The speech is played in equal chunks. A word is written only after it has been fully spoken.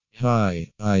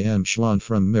Hi, I am Sean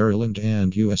from Maryland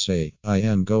and USA. I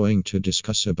am going to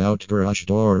discuss about garage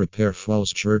door repair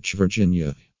Falls Church,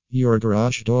 Virginia. Your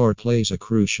garage door plays a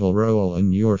crucial role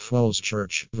in your Falls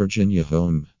Church, Virginia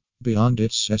home. Beyond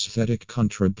its aesthetic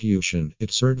contribution,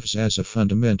 it serves as a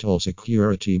fundamental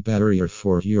security barrier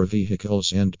for your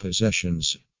vehicles and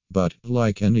possessions. But,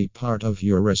 like any part of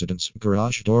your residence,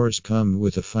 garage doors come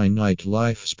with a finite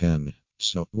lifespan.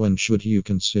 So, when should you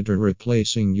consider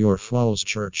replacing your Falls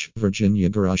Church, Virginia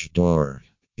garage door?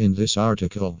 In this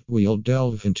article, we'll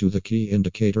delve into the key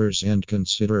indicators and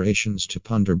considerations to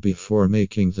ponder before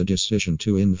making the decision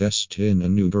to invest in a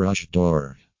new garage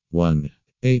door. 1.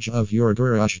 Age of your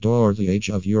garage door. The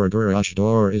age of your garage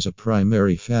door is a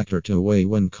primary factor to weigh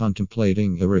when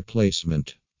contemplating a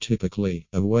replacement. Typically,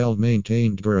 a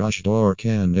well-maintained garage door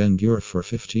can endure for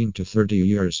 15 to 30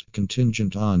 years,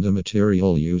 contingent on the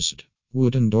material used.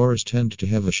 Wooden doors tend to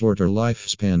have a shorter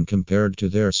lifespan compared to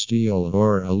their steel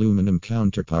or aluminum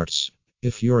counterparts.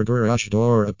 If your garage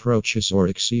door approaches or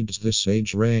exceeds this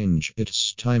age range,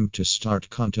 it's time to start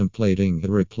contemplating a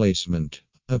replacement.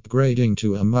 Upgrading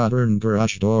to a modern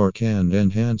garage door can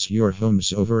enhance your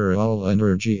home's overall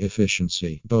energy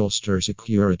efficiency, bolster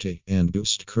security, and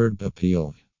boost curb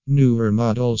appeal. Newer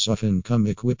models often come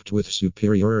equipped with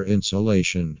superior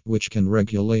insulation, which can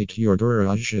regulate your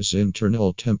garage's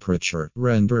internal temperature,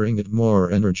 rendering it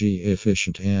more energy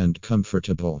efficient and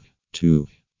comfortable. 2.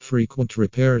 Frequent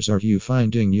repairs. Are you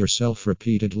finding yourself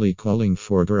repeatedly calling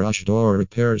for garage door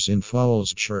repairs in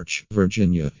Falls Church,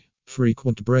 Virginia?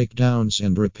 Frequent breakdowns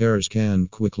and repairs can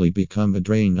quickly become a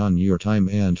drain on your time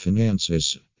and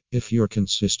finances. If you're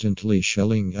consistently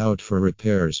shelling out for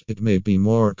repairs, it may be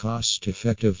more cost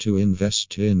effective to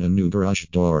invest in a new garage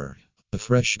door. A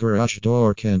fresh garage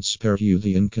door can spare you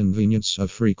the inconvenience of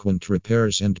frequent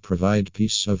repairs and provide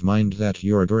peace of mind that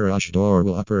your garage door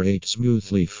will operate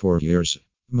smoothly for years.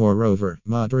 Moreover,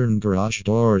 modern garage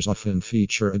doors often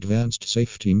feature advanced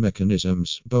safety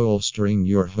mechanisms, bolstering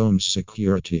your home's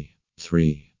security.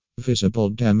 3. Visible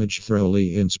damage.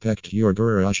 Thoroughly inspect your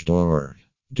garage door.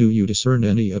 Do you discern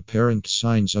any apparent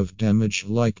signs of damage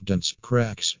like dents,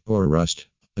 cracks, or rust?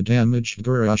 A damaged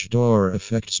garage door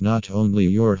affects not only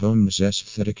your home's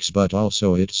aesthetics but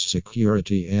also its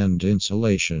security and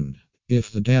insulation.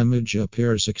 If the damage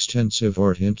appears extensive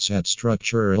or hints at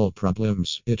structural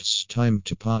problems, it's time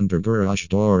to ponder garage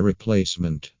door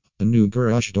replacement. A new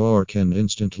garage door can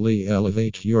instantly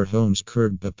elevate your home's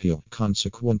curb appeal,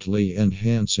 consequently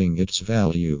enhancing its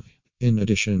value. In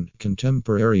addition,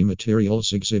 contemporary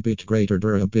materials exhibit greater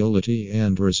durability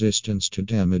and resistance to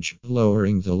damage,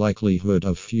 lowering the likelihood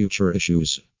of future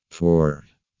issues. 4.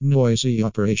 Noisy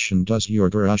operation. Does your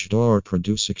garage door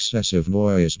produce excessive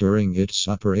noise during its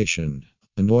operation?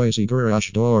 A noisy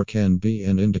garage door can be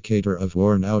an indicator of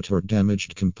worn out or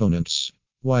damaged components.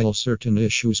 While certain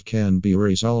issues can be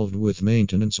resolved with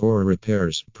maintenance or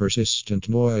repairs, persistent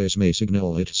noise may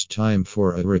signal it's time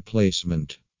for a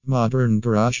replacement. Modern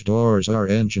garage doors are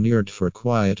engineered for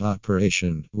quiet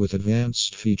operation, with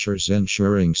advanced features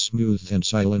ensuring smooth and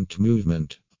silent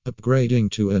movement.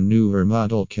 Upgrading to a newer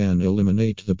model can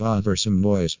eliminate the bothersome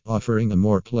noise, offering a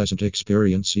more pleasant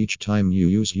experience each time you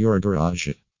use your garage.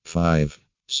 5.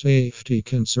 Safety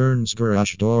concerns.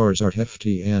 Garage doors are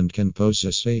hefty and can pose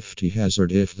a safety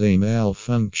hazard if they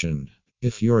malfunction.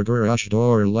 If your garage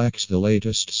door lacks the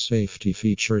latest safety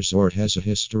features or has a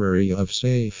history of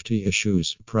safety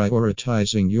issues,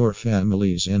 prioritizing your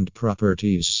family's and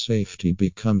property's safety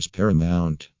becomes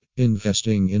paramount.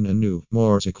 Investing in a new,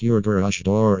 more secure garage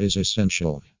door is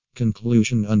essential.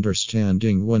 Conclusion.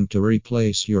 Understanding when to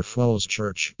replace your Falls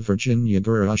Church, Virginia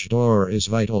garage door is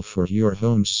vital for your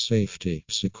home's safety,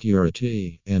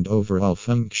 security, and overall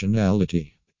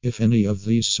functionality. If any of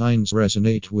these signs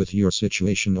resonate with your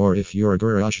situation, or if your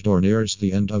garage door nears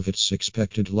the end of its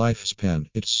expected lifespan,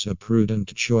 it's a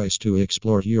prudent choice to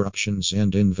explore your options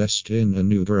and invest in a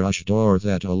new garage door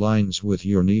that aligns with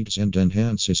your needs and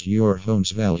enhances your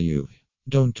home's value.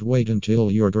 Don't wait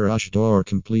until your garage door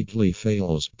completely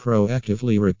fails.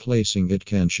 Proactively replacing it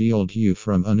can shield you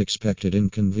from unexpected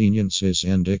inconveniences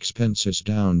and expenses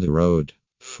down the road.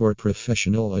 For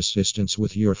professional assistance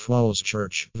with your Falls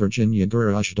Church, Virginia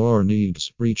garage door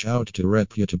needs, reach out to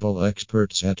reputable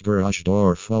experts at Garage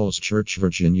Door Falls Church,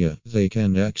 Virginia. They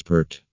can expert